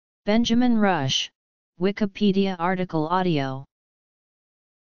Benjamin Rush, Wikipedia article audio.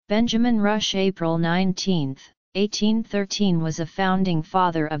 Benjamin Rush, April 19, 1813, was a founding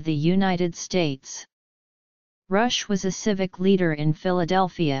father of the United States. Rush was a civic leader in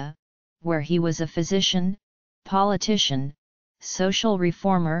Philadelphia, where he was a physician, politician, social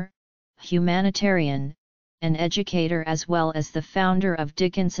reformer, humanitarian, and educator, as well as the founder of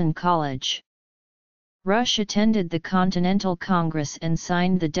Dickinson College. Rush attended the Continental Congress and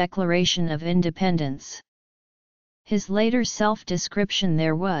signed the Declaration of Independence. His later self-description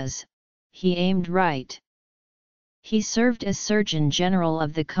there was, "He aimed right." He served as Surgeon General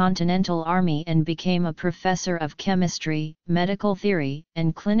of the Continental Army and became a professor of chemistry, medical theory,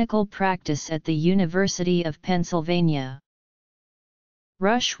 and clinical practice at the University of Pennsylvania.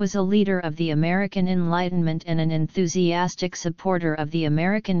 Rush was a leader of the American Enlightenment and an enthusiastic supporter of the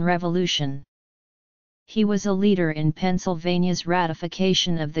American Revolution. He was a leader in Pennsylvania's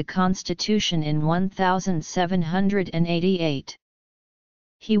ratification of the Constitution in 1788.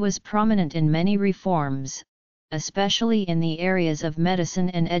 He was prominent in many reforms, especially in the areas of medicine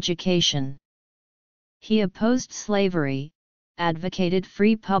and education. He opposed slavery, advocated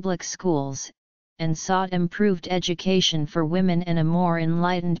free public schools, and sought improved education for women and a more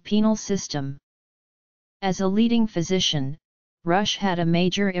enlightened penal system. As a leading physician, Rush had a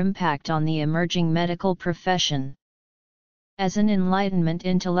major impact on the emerging medical profession. As an Enlightenment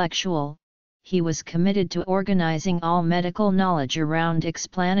intellectual, he was committed to organizing all medical knowledge around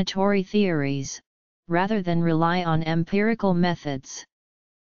explanatory theories, rather than rely on empirical methods.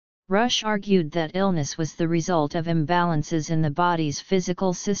 Rush argued that illness was the result of imbalances in the body's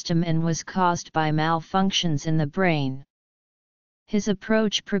physical system and was caused by malfunctions in the brain. His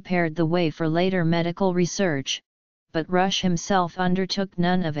approach prepared the way for later medical research, but Rush himself undertook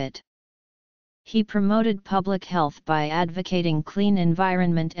none of it. He promoted public health by advocating clean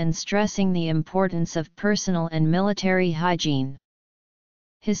environment and stressing the importance of personal and military hygiene.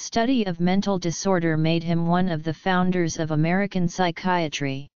 His study of mental disorder made him one of the founders of American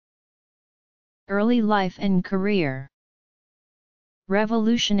psychiatry. Early life and career.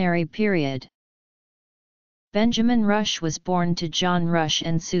 Revolutionary period. Benjamin Rush was born to John Rush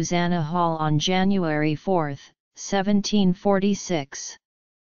and Susanna Hall on January 4, 1746.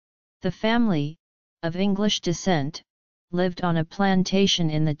 The family, of English descent, lived on a plantation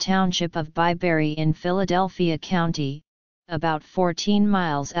in the township of Byberry in Philadelphia County, about 14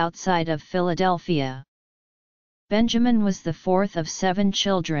 miles outside of Philadelphia. Benjamin was the fourth of 7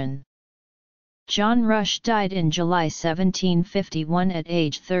 children. John Rush died in July 1751 at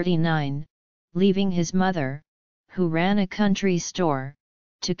age 39, leaving his mother, who ran a country store,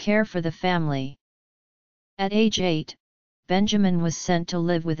 to care for the family. At age 8, Benjamin was sent to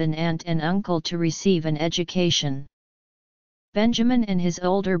live with an aunt and uncle to receive an education. Benjamin and his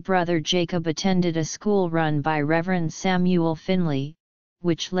older brother Jacob attended a school run by Reverend Samuel Finley,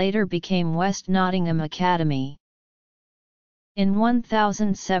 which later became West Nottingham Academy. In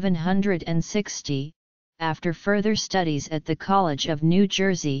 1760, after further studies at the College of New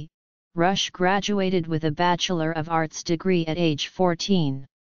Jersey, Rush graduated with a Bachelor of Arts degree at age 14.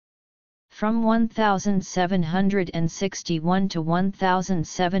 From 1761 to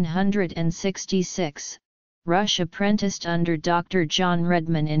 1766, Rush apprenticed under Dr. John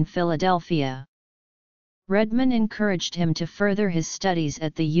Redman in Philadelphia. Redman encouraged him to further his studies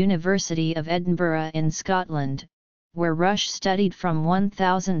at the University of Edinburgh in Scotland, where Rush studied from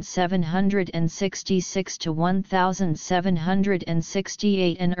 1766 to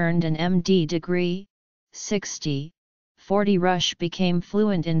 1768 and earned an MD degree. 40 Rush became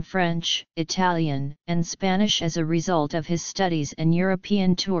fluent in French, Italian, and Spanish as a result of his studies and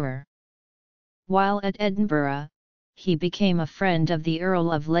European tour. While at Edinburgh, he became a friend of the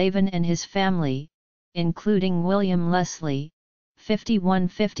Earl of Leven and his family, including William Leslie,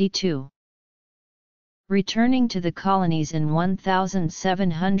 51-52. Returning to the colonies in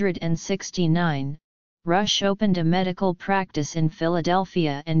 1769, Rush opened a medical practice in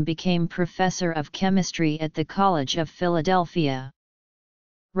Philadelphia and became professor of chemistry at the College of Philadelphia.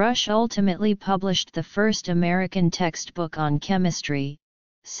 Rush ultimately published the first American textbook on chemistry,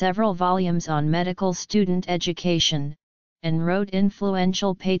 several volumes on medical student education, and wrote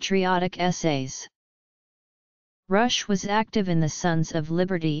influential patriotic essays. Rush was active in the Sons of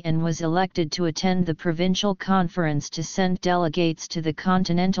Liberty and was elected to attend the provincial conference to send delegates to the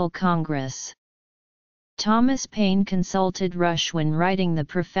Continental Congress. Thomas Paine consulted Rush when writing the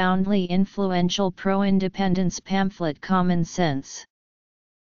profoundly influential pro-independence pamphlet Common Sense.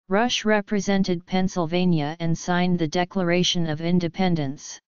 Rush represented Pennsylvania and signed the Declaration of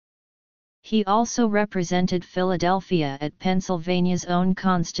Independence. He also represented Philadelphia at Pennsylvania's own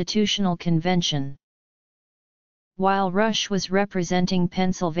Constitutional Convention. While Rush was representing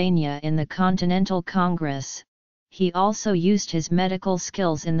Pennsylvania in the Continental Congress, he also used his medical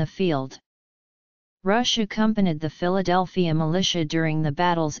skills in the field. Rush accompanied the Philadelphia militia during the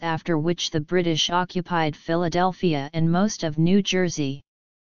battles after which the British occupied Philadelphia and most of New Jersey.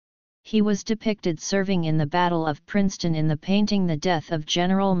 He was depicted serving in the Battle of Princeton in the painting The Death of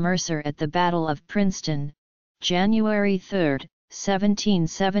General Mercer at the Battle of Princeton, January 3,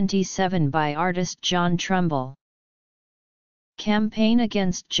 1777 by artist John Trumbull. Campaign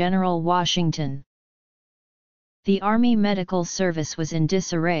against General Washington. The Army Medical Service was in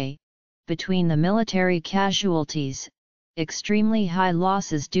disarray, between the military casualties, extremely high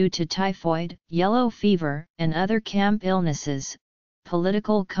losses due to typhoid, yellow fever, and other camp illnesses,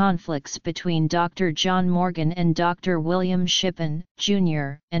 political conflicts between Dr. John Morgan and Dr. William Shippen,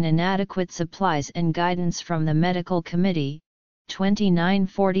 Jr., and inadequate supplies and guidance from the Medical Committee,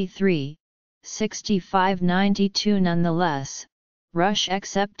 2943, 6592. Nonetheless, Rush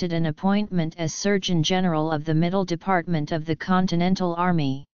accepted an appointment as Surgeon General of the Middle Department of the Continental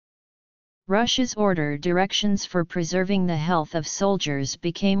Army. Rush's order directions for preserving the health of soldiers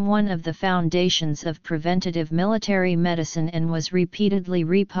became one of the foundations of preventative military medicine and was repeatedly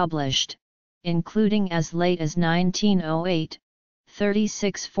republished, including as late as 1908,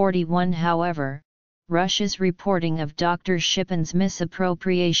 3641. However, Rush's reporting of Dr. Shippen's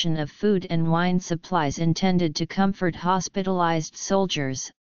misappropriation of food and wine supplies intended to comfort hospitalized soldiers,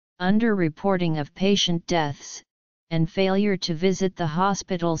 under-reporting of patient deaths, and failure to visit the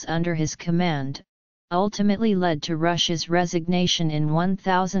hospitals under his command, ultimately led to Rush's resignation in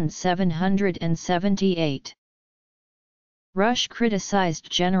 1778. Rush criticized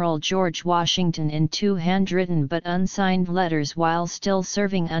General George Washington in two handwritten but unsigned letters while still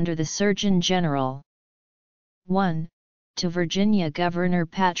serving under the Surgeon General. 1. To Virginia Governor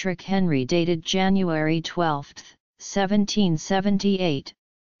Patrick Henry dated January 12, 1778,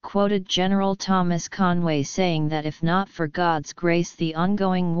 quoted General Thomas Conway saying that if not for God's grace the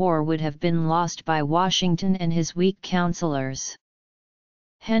ongoing war would have been lost by Washington and his weak counselors.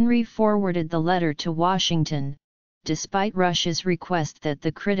 Henry forwarded the letter to Washington, despite Rush's request that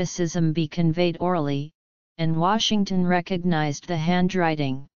the criticism be conveyed orally, and Washington recognized the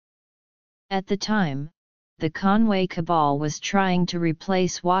handwriting. At the time, the Conway cabal was trying to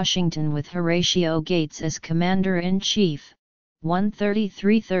replace Washington with Horatio Gates as Commander-in-Chief.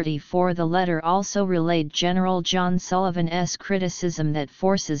 133-34. The letter also relayed General John Sullivan's criticism that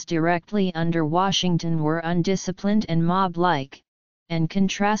forces directly under Washington were undisciplined and mob-like, and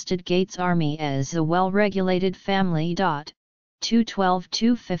contrasted Gates' army as a well-regulated family.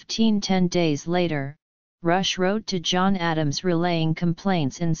 212-215. 10 days later, Rush wrote to John Adams relaying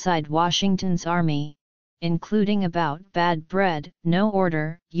complaints inside Washington's army, including about bad bread, no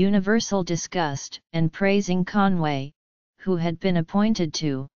order, universal disgust, and praising Conway, who had been appointed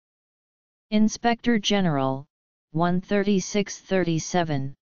to Inspector General,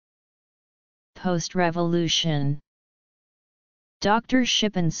 136-37. Post-revolution. Dr.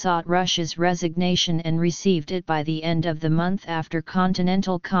 Shippen sought Rush's resignation and received it by the end of the month after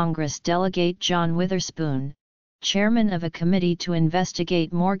Continental Congress delegate John Witherspoon, chairman of a committee to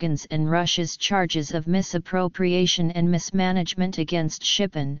investigate Morgan's and Rush's charges of misappropriation and mismanagement against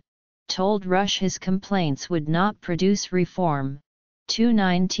Shippen, told Rush his complaints would not produce reform.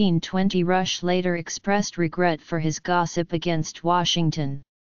 1920. Rush later expressed regret for his gossip against Washington.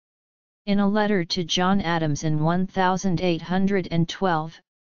 In a letter to John Adams in 1812,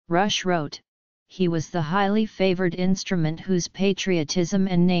 Rush wrote, "He was the highly favored instrument whose patriotism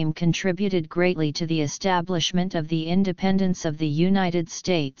and name contributed greatly to the establishment of the independence of the United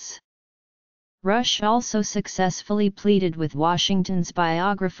States." Rush also successfully pleaded with Washington's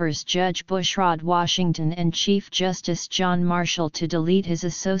biographers Judge Bushrod Washington and Chief Justice John Marshall to delete his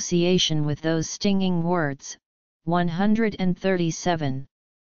association with those stinging words. 137.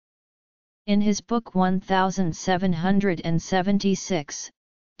 In his book 1776,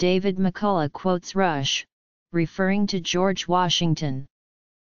 David McCullough quotes Rush, referring to George Washington.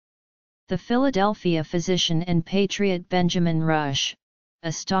 The Philadelphia physician and patriot Benjamin Rush,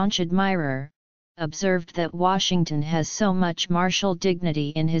 a staunch admirer, observed that Washington has so much martial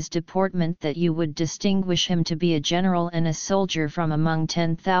dignity in his deportment that you would distinguish him to be a general and a soldier from among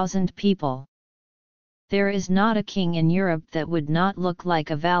 10,000 people. There is not a king in Europe that would not look like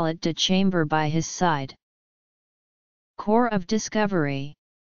a valet de chambre by his side. Corps of Discovery.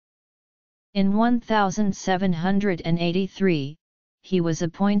 In 1783, he was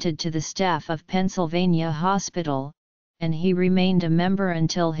appointed to the staff of Pennsylvania Hospital, and he remained a member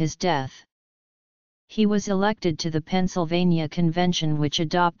until his death. He was elected to the Pennsylvania Convention, which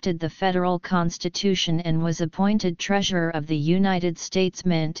adopted the federal constitution, and was appointed Treasurer of the United States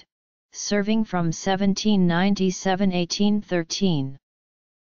Mint, serving from 1797–1813.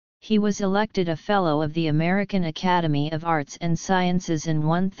 He was elected a Fellow of the American Academy of Arts and Sciences in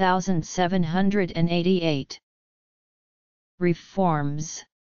 1788. Reforms.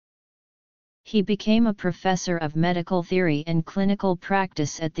 He became a professor of medical theory and clinical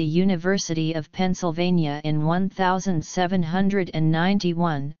practice at the University of Pennsylvania in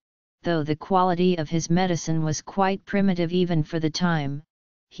 1791, though the quality of his medicine was quite primitive even for the time.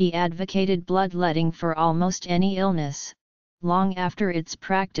 He advocated bloodletting for almost any illness, long after its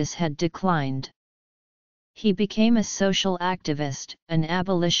practice had declined. He became a social activist, an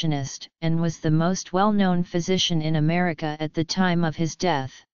abolitionist, and was the most well-known physician in America at the time of his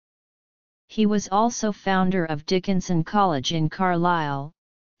death. He was also founder of Dickinson College in Carlisle,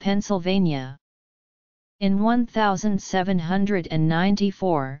 Pennsylvania. In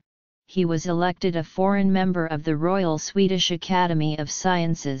 1794, he was elected a foreign member of the Royal Swedish Academy of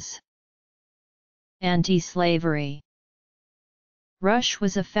Sciences. Anti-slavery. Rush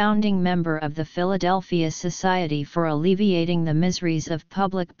was a founding member of the Philadelphia Society for Alleviating the Miseries of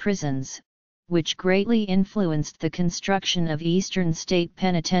Public Prisons, which greatly influenced the construction of Eastern State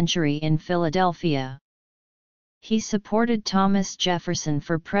Penitentiary in Philadelphia. He supported Thomas Jefferson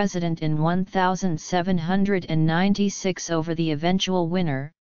for president in 1796 over the eventual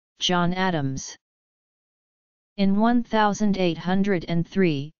winner, John Adams. In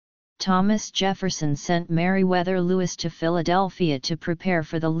 1803, Thomas Jefferson sent Meriwether Lewis to Philadelphia to prepare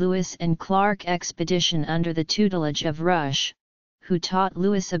for the Lewis and Clark expedition under the tutelage of Rush, who taught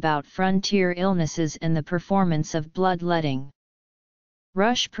Lewis about frontier illnesses and the performance of bloodletting.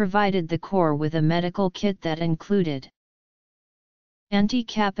 Rush provided the Corps with a medical kit that included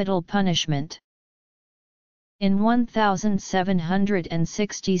anti-capital punishment. In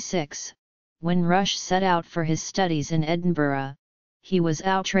 1766, when Rush set out for his studies in Edinburgh, he was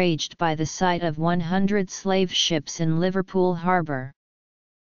outraged by the sight of 100 slave ships in Liverpool Harbour.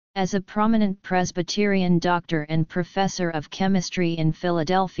 As a prominent Presbyterian doctor and professor of chemistry in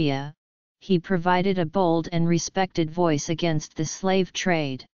Philadelphia, he provided a bold and respected voice against the slave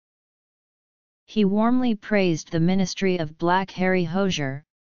trade. He warmly praised the ministry of Black Harry Hosier,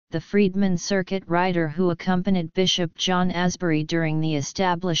 the freedman circuit rider who accompanied Bishop John Asbury during the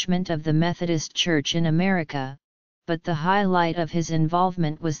establishment of the Methodist Church in America, but the highlight of his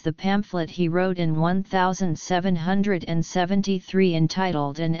involvement was the pamphlet he wrote in 1773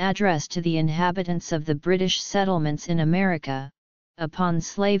 entitled An Address to the Inhabitants of the British Settlements in America, upon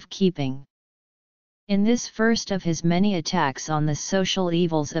Slave Keeping. In this first of his many attacks on the social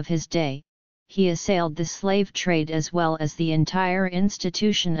evils of his day, he assailed the slave trade as well as the entire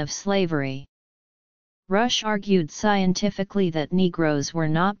institution of slavery. Rush argued scientifically that Negroes were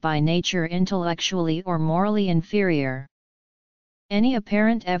not by nature intellectually or morally inferior. Any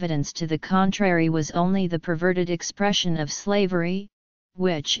apparent evidence to the contrary was only the perverted expression of slavery,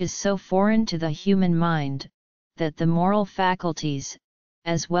 which is so foreign to the human mind, that the moral faculties,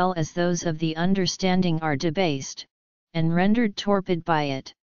 as well as those of the understanding, are debased, and rendered torpid by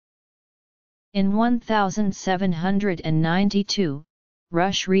it. In 1792,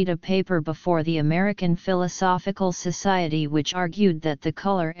 Rush read a paper before the American Philosophical Society which argued that the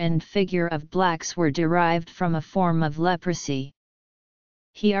color and figure of blacks were derived from a form of leprosy.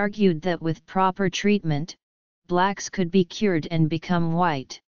 He argued that with proper treatment, blacks could be cured and become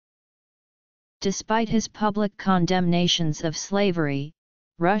white. Despite his public condemnations of slavery,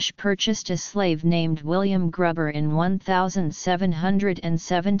 Rush purchased a slave named William Grubber in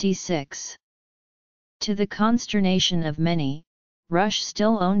 1776. To the consternation of many, Rush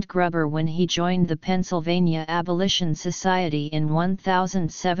still owned Grubber when he joined the Pennsylvania Abolition Society in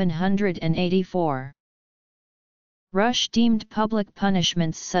 1784. Rush deemed public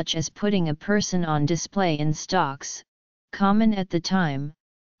punishments such as putting a person on display in stocks, common at the time,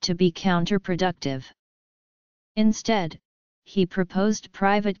 to be counterproductive. Instead, he proposed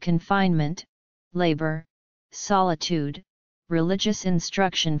private confinement, labor, solitude, religious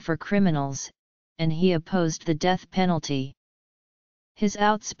instruction for criminals, and he opposed the death penalty. His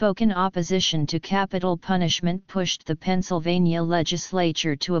outspoken opposition to capital punishment pushed the Pennsylvania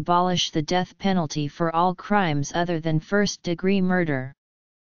legislature to abolish the death penalty for all crimes other than first-degree murder.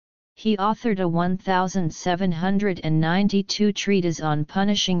 He authored a 1792 treatise on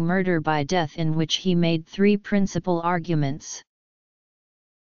punishing murder by death in which he made three principal arguments.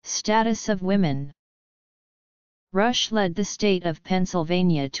 Status of women. Rush led the state of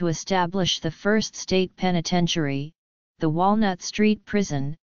Pennsylvania to establish the first state penitentiary, the Walnut Street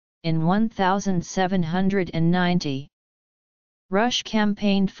Prison, in 1790. Rush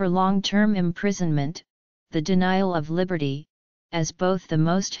campaigned for long-term imprisonment, the denial of liberty, as both the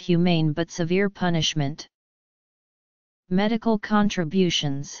most humane but severe punishment. Medical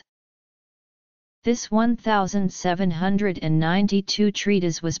contributions. This 1792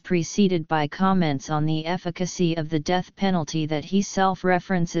 treatise was preceded by comments on the efficacy of the death penalty that he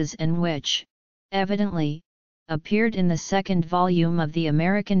self-references and which, evidently, appeared in the second volume of the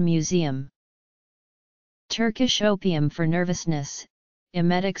American Museum. Turkish opium for nervousness,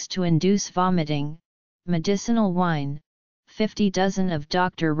 emetics to induce vomiting, medicinal wine, 50 dozen of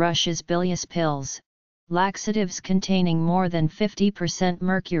Dr. Rush's bilious pills, laxatives containing more than 50%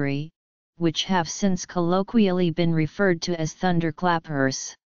 mercury, which have since colloquially been referred to as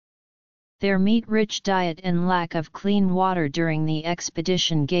thunderclappers. Their meat-rich diet and lack of clean water during the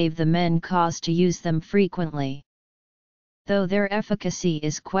expedition gave the men cause to use them frequently. Though their efficacy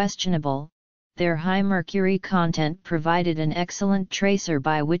is questionable, their high mercury content provided an excellent tracer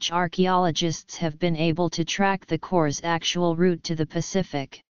by which archaeologists have been able to track the corps' actual route to the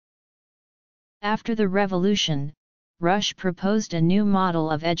Pacific. After the Revolution, Rush proposed a new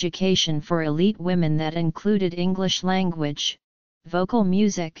model of education for elite women that included English language, vocal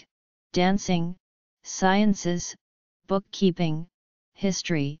music, dancing, sciences, bookkeeping,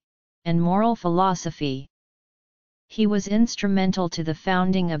 history, and moral philosophy. He was instrumental to the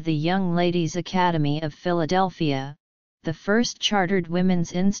founding of the Young Ladies' Academy of Philadelphia, the first chartered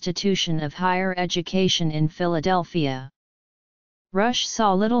women's institution of higher education in Philadelphia. Rush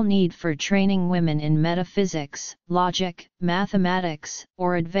saw little need for training women in metaphysics, logic, mathematics,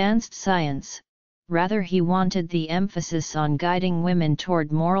 or advanced science, rather he wanted the emphasis on guiding women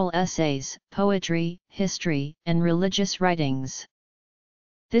toward moral essays, poetry, history, and religious writings.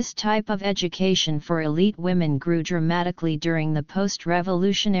 This type of education for elite women grew dramatically during the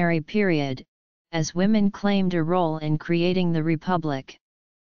post-revolutionary period, as women claimed a role in creating the Republic.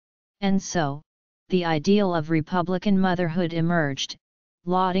 And so, the ideal of Republican motherhood emerged,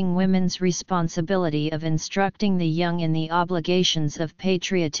 lauding women's responsibility of instructing the young in the obligations of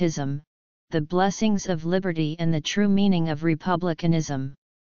patriotism, the blessings of liberty and the true meaning of republicanism.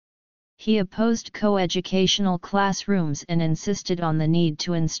 He opposed coeducational classrooms and insisted on the need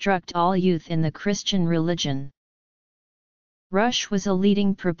to instruct all youth in the Christian religion. Rush was a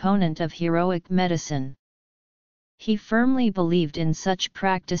leading proponent of heroic medicine. He firmly believed in such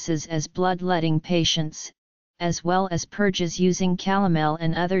practices as bloodletting patients, as well as purges using calomel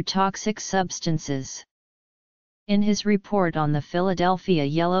and other toxic substances. In his report on the Philadelphia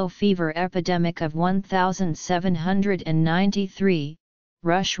yellow fever epidemic of 1793,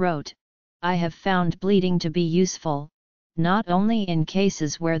 Rush wrote, "I have found bleeding to be useful, not only in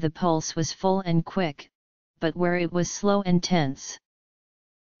cases where the pulse was full and quick, but where it was slow and tense.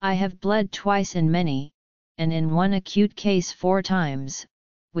 I have bled twice in many, and in one acute case 4 times,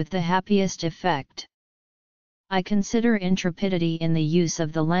 with the happiest effect. I consider intrepidity in the use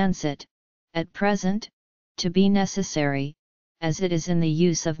of the lancet, at present, to be necessary, as it is in the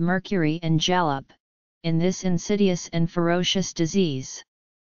use of mercury and jalap, in this insidious and ferocious disease."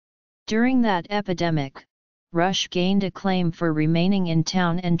 During that epidemic, Rush gained acclaim for remaining in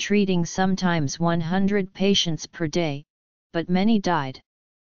town and treating sometimes 100 patients per day, but many died.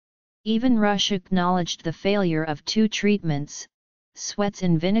 Even Rush acknowledged the failure of 2 treatments, sweats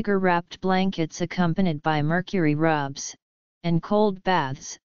in vinegar-wrapped blankets accompanied by mercury rubs, and cold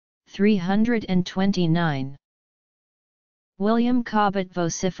baths, 329. William Cobbett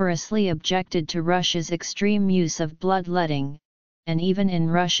vociferously objected to Rush's extreme use of bloodletting, and even in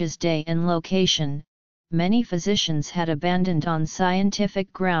Rush's day and location, many physicians had abandoned on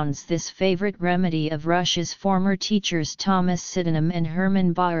scientific grounds this favorite remedy of Rush's former teachers Thomas Sydenham and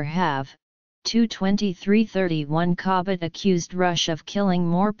Hermann Baur have. 223-31 Cobbett accused Rush of killing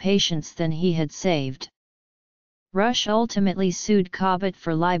more patients than he had saved. Rush ultimately sued Cobbett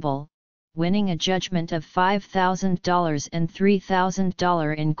for libel, winning a judgment of $5,000 and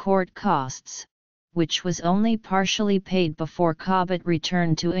 $3,000 in court costs, which was only partially paid before Cobbett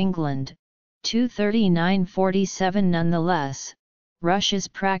returned to England. 239-47 Nonetheless, Rush's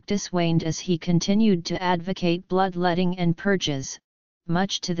practice waned as he continued to advocate bloodletting and purges,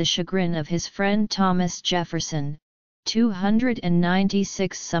 much to the chagrin of his friend Thomas Jefferson.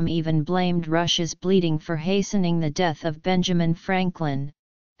 296 Some even blamed Rush's bleeding for hastening the death of Benjamin Franklin,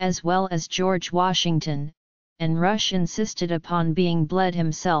 as well as George Washington, and Rush insisted upon being bled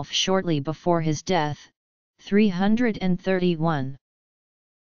himself shortly before his death. 331.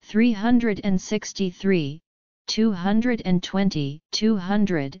 363, 220,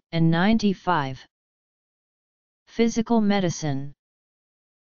 295. Physical medicine.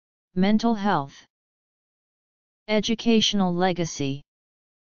 Mental health. Educational legacy.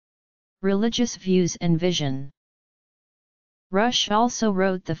 Religious views and vision. Rush also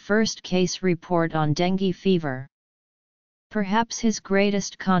wrote the first case report on dengue fever. Perhaps his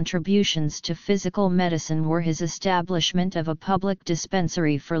greatest contributions to physical medicine were his establishment of a public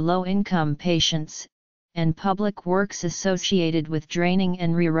dispensary for low-income patients, and public works associated with draining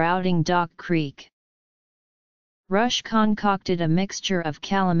and rerouting Dock Creek. Rush concocted a mixture of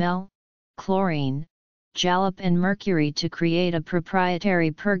calomel, chlorine, jalap and mercury to create a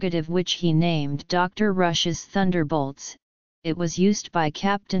proprietary purgative which he named Dr. Rush's Thunderbolts. It was used by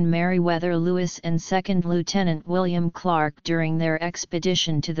Captain Meriwether Lewis and 2nd Lieutenant William Clark during their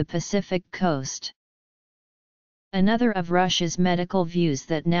expedition to the Pacific coast. Another of Rush's medical views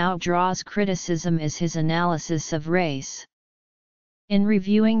that now draws criticism is his analysis of race. In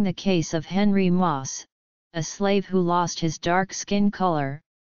reviewing the case of Henry Moss, a slave who lost his dark skin color,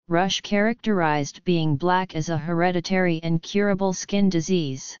 Rush characterized being black as a hereditary and curable skin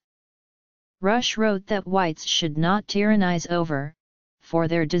disease. Rush wrote that whites should not tyrannize over, for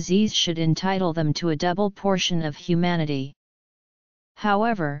their disease should entitle them to a double portion of humanity.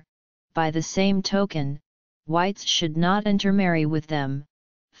 However, by the same token, whites should not intermarry with them,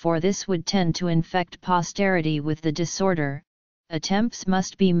 for this would tend to infect posterity with the disorder. Attempts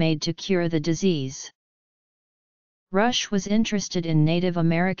must be made to cure the disease. Rush was interested in Native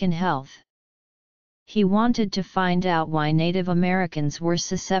American health. He wanted to find out why Native Americans were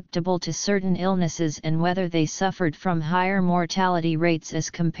susceptible to certain illnesses and whether they suffered from higher mortality rates as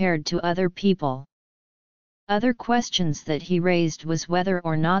compared to other people. Other questions that he raised was whether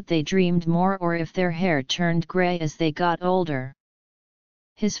or not they dreamed more or if their hair turned gray as they got older.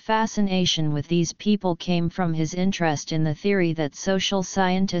 His fascination with these people came from his interest in the theory that social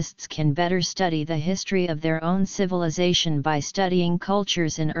scientists can better study the history of their own civilization by studying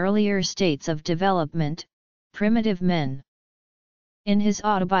cultures in earlier states of development, primitive men. In his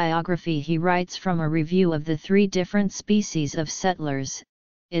autobiography he writes from a review of the 3 different species of settlers.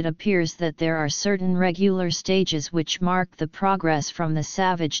 It appears that there are certain regular stages which mark the progress from the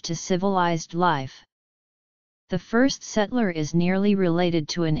savage to civilized life. The first settler is nearly related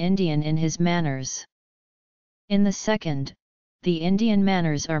to an Indian in his manners. In the second, the Indian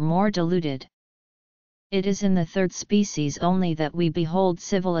manners are more diluted. It is in the third species only that we behold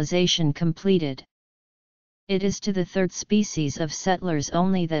civilization completed. It is to the third species of settlers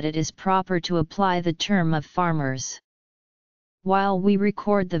only that it is proper to apply the term of farmers. While we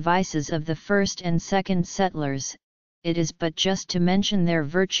record the vices of the first and second settlers, it is but just to mention their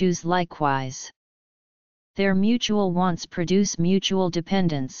virtues likewise. Their mutual wants produce mutual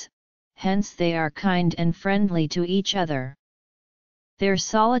dependence, hence they are kind and friendly to each other. Their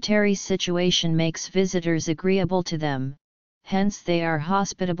solitary situation makes visitors agreeable to them, hence they are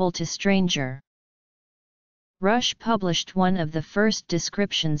hospitable to stranger. Rush published one of the first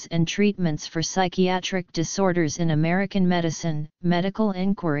descriptions and treatments for psychiatric disorders in American Medicine, Medical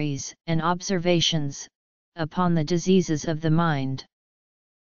Inquiries and Observations, upon the diseases of the mind.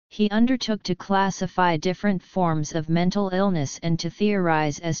 He undertook to classify different forms of mental illness and to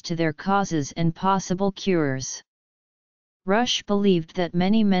theorize as to their causes and possible cures. Rush believed that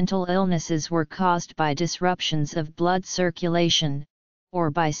many mental illnesses were caused by disruptions of blood circulation, or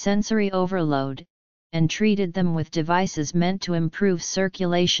by sensory overload, and treated them with devices meant to improve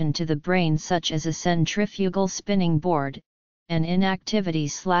circulation to the brain such as a centrifugal spinning board, and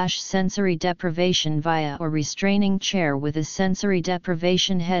inactivity/sensory deprivation via a restraining chair with a sensory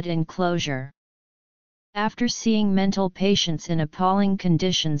deprivation head enclosure. After seeing mental patients in appalling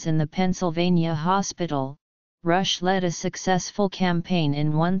conditions in the Pennsylvania hospital, Rush led a successful campaign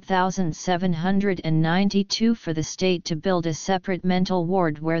in 1792 for the state to build a separate mental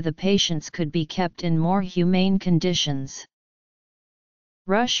ward where the patients could be kept in more humane conditions.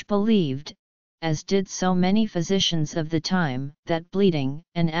 Rush believed, as did so many physicians of the time, that bleeding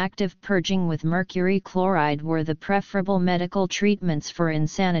and active purging with mercury chloride were the preferable medical treatments for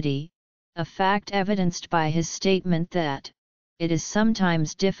insanity, a fact evidenced by his statement that, "It is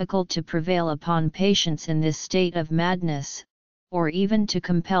sometimes difficult to prevail upon patients in this state of madness, or even to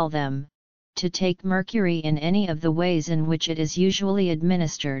compel them, to take mercury in any of the ways in which it is usually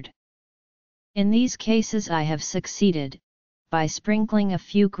administered. In these cases I have succeeded, by sprinkling a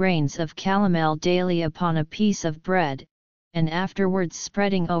few grains of calomel daily upon a piece of bread, and afterwards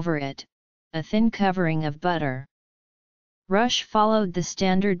spreading over it a thin covering of butter." Rush followed the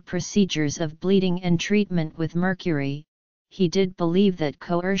standard procedures of bleeding and treatment with mercury. He did believe that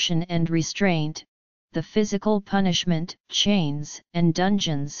coercion and restraint, the physical punishment, chains and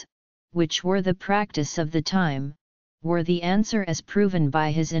dungeons, which were the practice of the time, were the answer as proven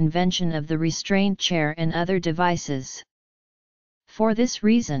by his invention of the restraint chair and other devices. For this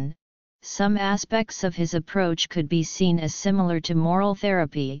reason, some aspects of his approach could be seen as similar to moral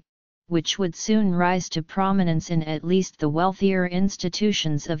therapy, which would soon rise to prominence in at least the wealthier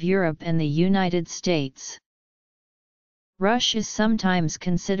institutions of Europe and the United States. Rush is sometimes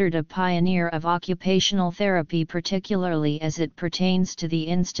considered a pioneer of occupational therapy, particularly as it pertains to the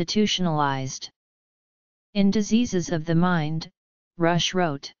institutionalized. In Diseases of the Mind, Rush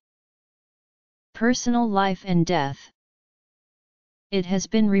wrote, "Personal Life and Death. It has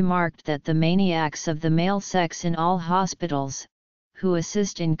been remarked that the maniacs of the male sex in all hospitals, who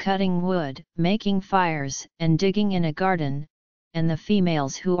assist in cutting wood, making fires, and digging in a garden, and the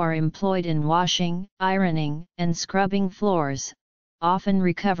females who are employed in washing, ironing, and scrubbing floors, often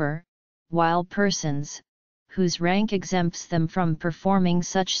recover, while persons, whose rank exempts them from performing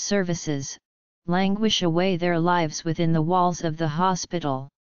such services, languish away their lives within the walls of the hospital."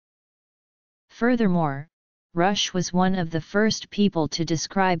 Furthermore, Rush was one of the first people to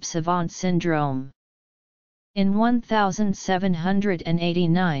describe savant syndrome. In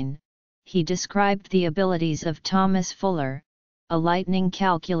 1789, he described the abilities of Thomas Fuller, a lightning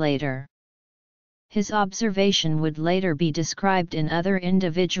calculator. His observation would later be described in other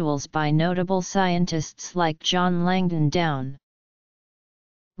individuals by notable scientists like John Langdon Down.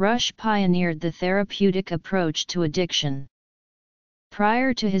 Rush pioneered the therapeutic approach to addiction.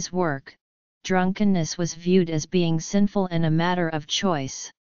 Prior to his work, drunkenness was viewed as being sinful and a matter of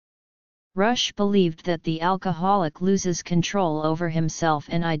choice. Rush believed that the alcoholic loses control over himself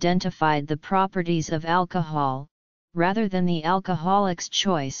and identified the properties of alcohol, rather than the alcoholic's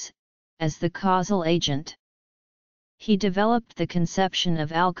choice, as the causal agent. He developed the conception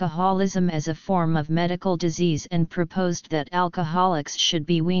of alcoholism as a form of medical disease and proposed that alcoholics should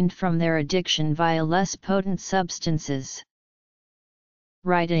be weaned from their addiction via less potent substances.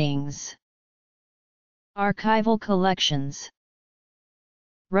 Writings. Archival collections.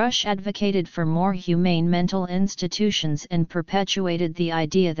 Rush advocated for more humane mental institutions and perpetuated the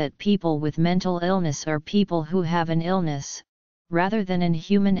idea that people with mental illness are people who have an illness, rather than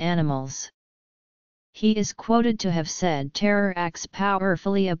inhuman animals. He is quoted to have said, "Terror acts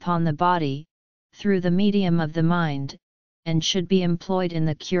powerfully upon the body, through the medium of the mind, and should be employed in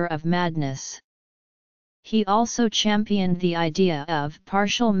the cure of madness." He also championed the idea of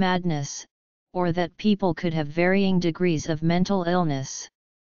partial madness, or that people could have varying degrees of mental illness.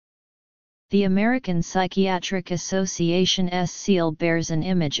 The American Psychiatric Association's seal bears an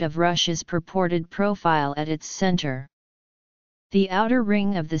image of Rush's purported profile at its center. The outer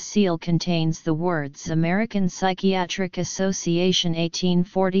ring of the seal contains the words American Psychiatric Association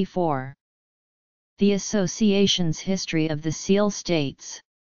 1844. The association's history of the seal states,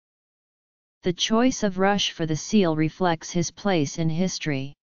 "The choice of Rush for the seal reflects his place in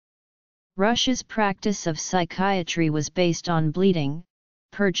history." Rush's practice of psychiatry was based on bleeding,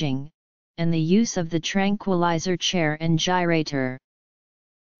 purging, and the use of the tranquilizer chair and gyrator.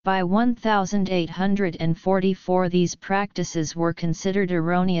 By 1844 these practices were considered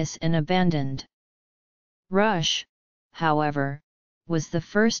erroneous and abandoned. Rush, however, was the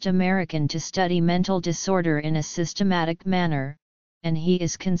first American to study mental disorder in a systematic manner, and he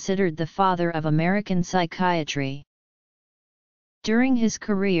is considered the father of American psychiatry. During his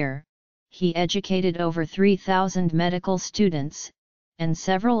career, he educated over 3,000 medical students, and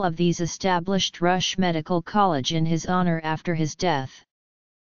several of these established Rush Medical College in his honor after his death.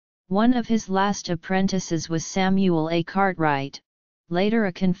 One of his last apprentices was Samuel A. Cartwright, later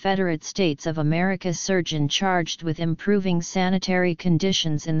a Confederate States of America surgeon charged with improving sanitary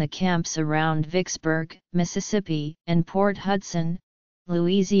conditions in the camps around Vicksburg, Mississippi, and Port Hudson,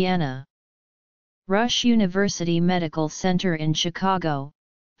 Louisiana. Rush University Medical Center in Chicago,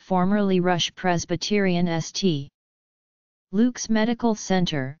 formerly Rush Presbyterian St. Luke's Medical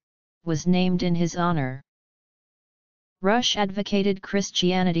Center, was named in his honor. Rush advocated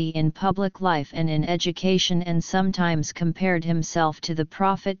Christianity in public life and in education and sometimes compared himself to the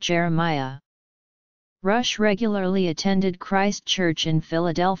prophet Jeremiah. Rush regularly attended Christ Church in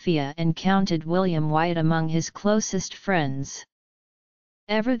Philadelphia and counted William White among his closest friends.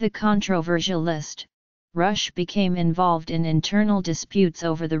 Ever the controversialist, Rush became involved in internal disputes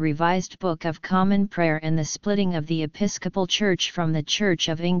over the Revised Book of Common Prayer and the splitting of the Episcopal Church from the Church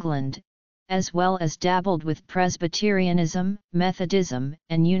of England, as well as dabbled with Presbyterianism, Methodism,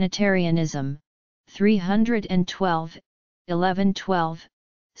 and Unitarianism. 312, 1112,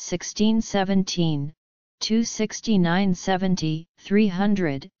 1617, 269-70,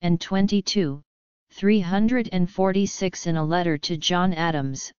 322, 346. In a letter to John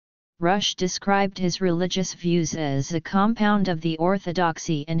Adams, Rush described his religious views as a compound of the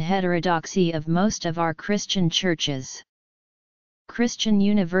orthodoxy and heterodoxy of most of our Christian churches. Christian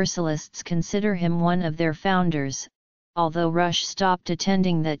Universalists consider him one of their founders, although Rush stopped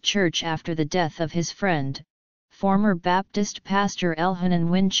attending that church after the death of his friend, former Baptist pastor Elhanan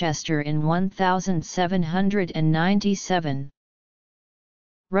Winchester in 1797.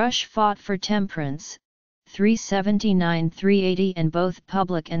 Rush fought for temperance, 379-380 in both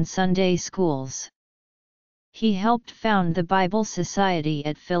public and Sunday schools. He helped found the Bible Society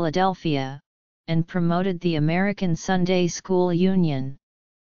at Philadelphia, and promoted the American Sunday School Union.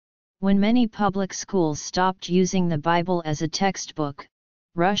 When many public schools stopped using the Bible as a textbook,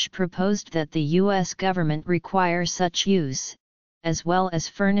 Rush proposed that the U.S. government require such use, as well as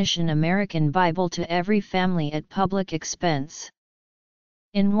furnish an American Bible to every family at public expense.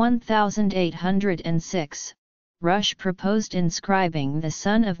 In 1806, Rush proposed inscribing "The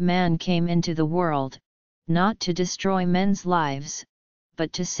Son of Man came into the world, not to destroy men's lives,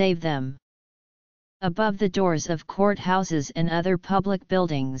 but to save them," above the doors of courthouses and other public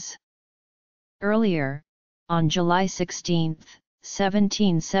buildings. Earlier, on July 16,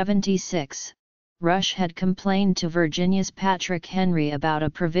 1776, Rush had complained to Virginia's Patrick Henry about a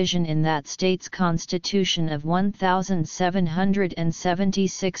provision in that state's Constitution of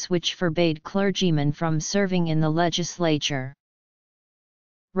 1776 which forbade clergymen from serving in the legislature.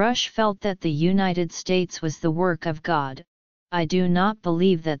 Rush felt that the United States was the work of God. "I do not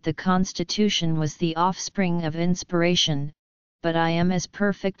believe that the Constitution was the offspring of inspiration, but I am as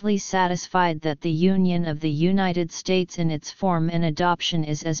perfectly satisfied that the Union of the United States in its form and adoption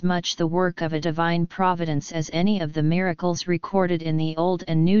is as much the work of a divine providence as any of the miracles recorded in the Old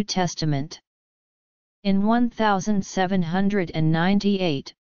and New Testament." In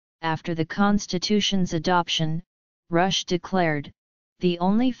 1798, after the Constitution's adoption, Rush declared, "The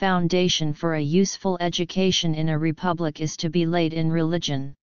only foundation for a useful education in a republic is to be laid in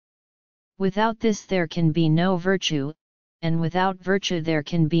religion. Without this there can be no virtue, and without virtue there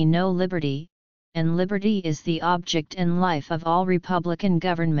can be no liberty, and liberty is the object and life of all republican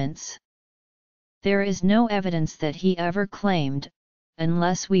governments." There is no evidence that he ever claimed,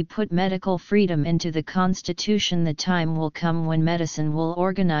 "Unless we put medical freedom into the Constitution, the time will come when medicine will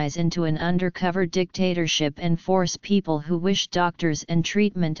organize into an undercover dictatorship and force people who wish doctors and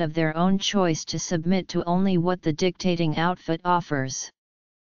treatment of their own choice to submit to only what the dictating outfit offers."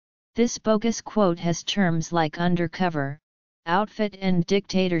 This bogus quote has terms like undercover, outfit and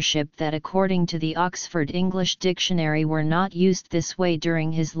dictatorship that according to the Oxford English Dictionary were not used this way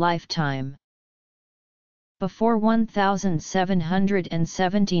during his lifetime. Before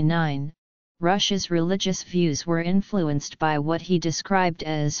 1779, Rush's religious views were influenced by what he described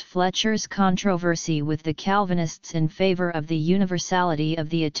as Fletcher's controversy with the Calvinists in favor of the universality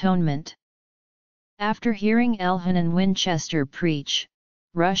of the atonement. After hearing Elhanan Winchester preach,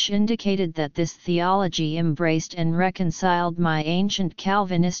 Rush indicated that this theology embraced and reconciled my ancient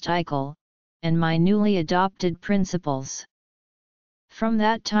Calvinist ical, and my newly adopted principles. From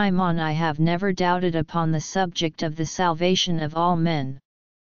that time on I have never doubted upon the subject of the salvation of all men.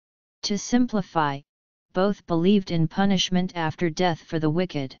 To simplify, both believed in punishment after death for the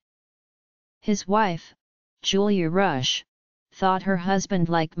wicked. His wife, Julia Rush, thought her husband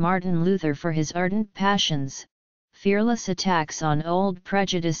like Martin Luther for his ardent passions, fearless attacks on old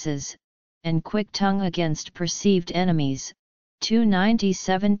prejudices, and quick tongue against perceived enemies,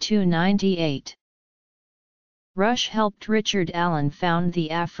 297-298. Rush helped Richard Allen found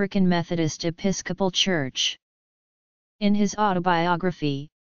the African Methodist Episcopal Church. In his autobiography,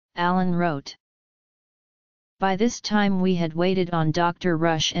 Allen wrote, "By this time we had waited on Dr.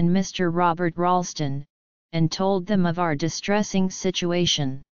 Rush and Mr. Robert Ralston, and told them of our distressing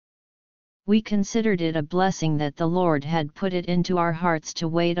situation. We considered it a blessing that the Lord had put it into our hearts to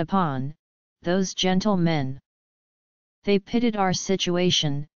wait upon those gentle men. They pitied our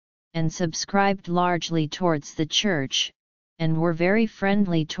situation, and subscribed largely towards the church, and were very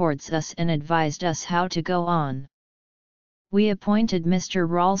friendly towards us and advised us how to go on. We appointed Mr.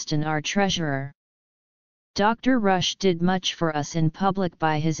 Ralston our treasurer. Dr. Rush did much for us in public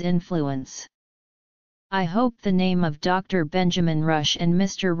by his influence. I hope the name of Dr. Benjamin Rush and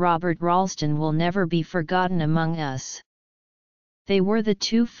Mr. Robert Ralston will never be forgotten among us. They were the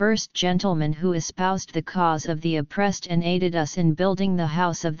two first gentlemen who espoused the cause of the oppressed and aided us in building the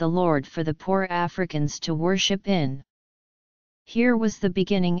house of the Lord for the poor Africans to worship in. Here was the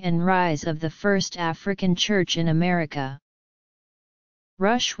beginning and rise of the first African church in America."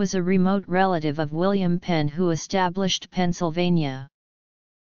 Rush was a remote relative of William Penn, who established Pennsylvania.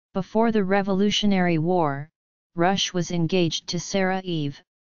 Before the Revolutionary War, Rush was engaged to Sarah Eve,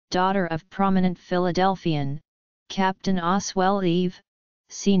 daughter of prominent Philadelphian, Captain Oswell Eve,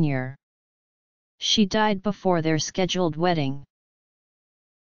 Sr. She died before their scheduled wedding.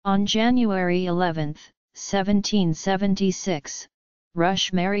 On January 11, 1776,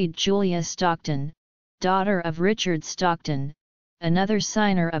 Rush married Julia Stockton, daughter of Richard Stockton, another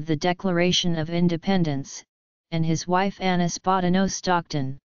signer of the Declaration of Independence, and his wife Anna Spadino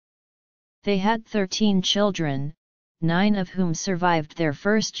Stockton. They had 13 children, 9 of whom survived their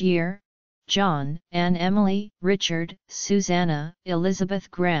first year: John, Anne Emily, Richard, Susanna,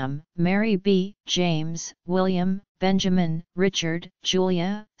 Elizabeth Graham, Mary B., James, William, Benjamin, Richard,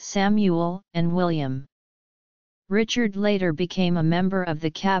 Julia, Samuel, and William. Richard later became a member of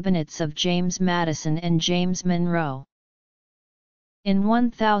the cabinets of James Madison and James Monroe. In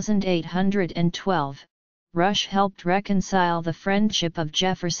 1812, Rush helped reconcile the friendship of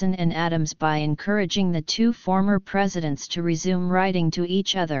Jefferson and Adams by encouraging the two former presidents to resume writing to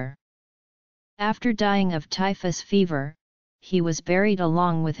each other. After dying of typhus fever, he was buried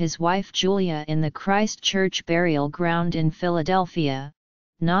along with his wife Julia in the Christ Church burial ground in Philadelphia,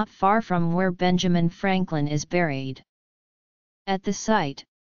 not far from where Benjamin Franklin is buried. At the site,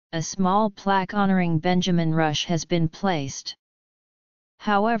 a small plaque honoring Benjamin Rush has been placed.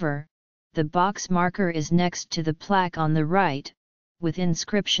 However, the box marker is next to the plaque on the right, with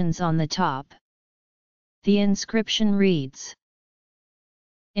inscriptions on the top. The inscription reads,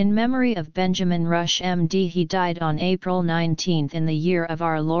 "In memory of Benjamin Rush M.D. He died on April 19 in the year of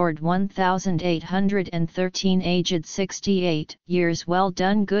our Lord 1813, aged 68 years. Well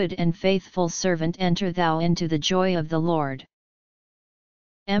done, good and faithful servant, enter thou into the joy of the Lord."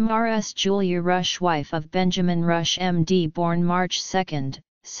 Mrs. Julia Rush, wife of Benjamin Rush M.D., born March 2,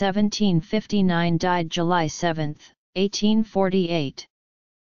 1759, died July 7, 1848.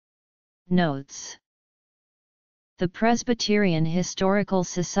 Notes: The Presbyterian Historical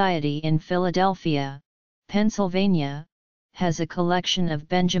Society in Philadelphia, Pennsylvania, has a collection of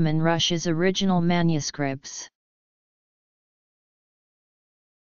Benjamin Rush's original manuscripts.